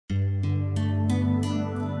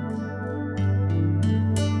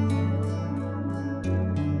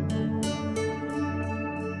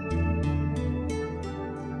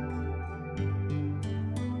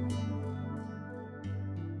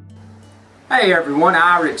Hey everyone,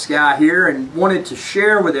 IrixGuy here, and wanted to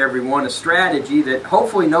share with everyone a strategy that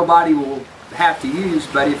hopefully nobody will have to use,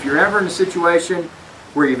 but if you're ever in a situation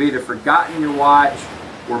where you've either forgotten your watch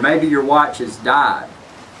or maybe your watch has died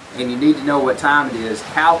and you need to know what time it is,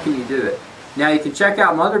 how can you do it? Now you can check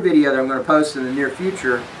out my other video that I'm going to post in the near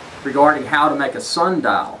future regarding how to make a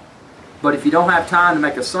sundial. But if you don't have time to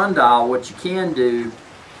make a sundial, what you can do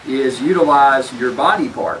is utilize your body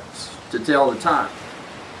parts to tell the time.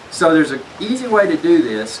 So there's an easy way to do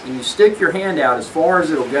this, and you stick your hand out as far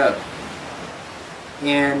as it'll go.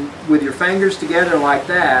 And with your fingers together like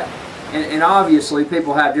that, and obviously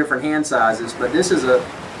people have different hand sizes, but this is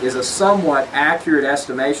a somewhat accurate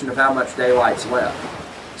estimation of how much daylight's left.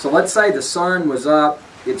 So let's say the sun was up,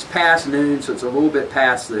 it's past noon, so it's a little bit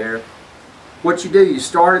past there. What you do, you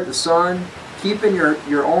start at the sun, keeping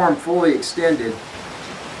your arm fully extended,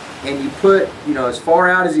 and you put, as far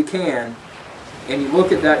out as you can, and you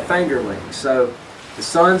look at that finger length. So the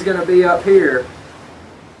sun's going to be up here,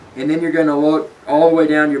 and then you're going to look all the way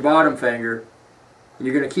down your bottom finger, and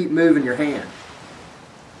you're going to keep moving your hand.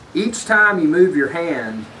 Each time you move your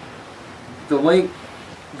hand, the length,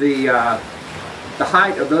 the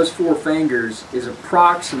height of those four fingers is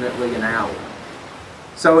approximately an hour.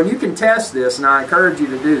 So, and you can test this, and I encourage you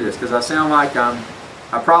to do this, because I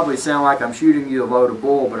probably sound like I'm shooting you a load of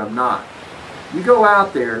bull, but I'm not. You go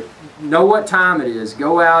out there, know what time it is,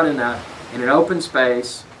 go out in an open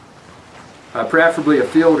space, preferably a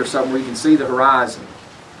field or something where you can see the horizon,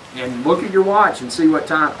 and look at your watch and see what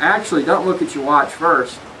time. Actually, don't look at your watch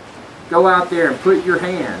first. Go out there and put your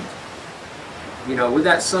hand, with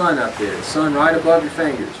that sun up there, the sun right above your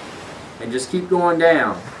fingers, and just keep going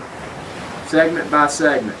down, segment by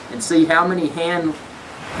segment, and see how many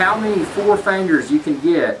four fingers you can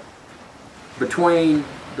get between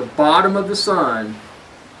the bottom of the sun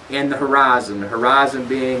and the horizon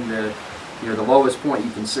being the lowest point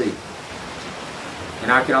you can see.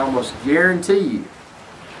 And I can almost guarantee you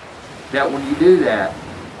that when you do that,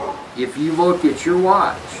 if you look at your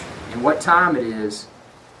watch and what time it is,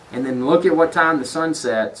 and then look at what time the sun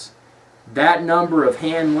sets, that number of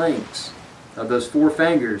hand lengths of those four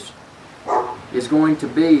fingers is going to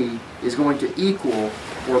equal,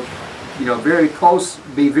 or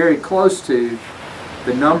be very close to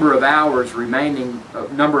the number of hours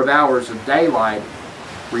of daylight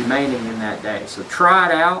remaining in that day. So try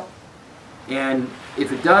it out, and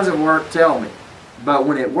if it doesn't work, tell me. But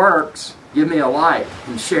when it works, give me a like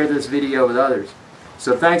and share this video with others.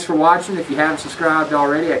 So thanks for watching. If you haven't subscribed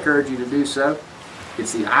already, I encourage you to do so.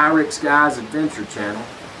 It's the IrixGuy's Adventure channel,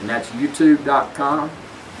 and that's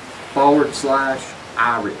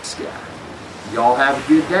youtube.com/IrixGuy. Y'all have a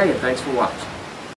good day, and thanks for watching.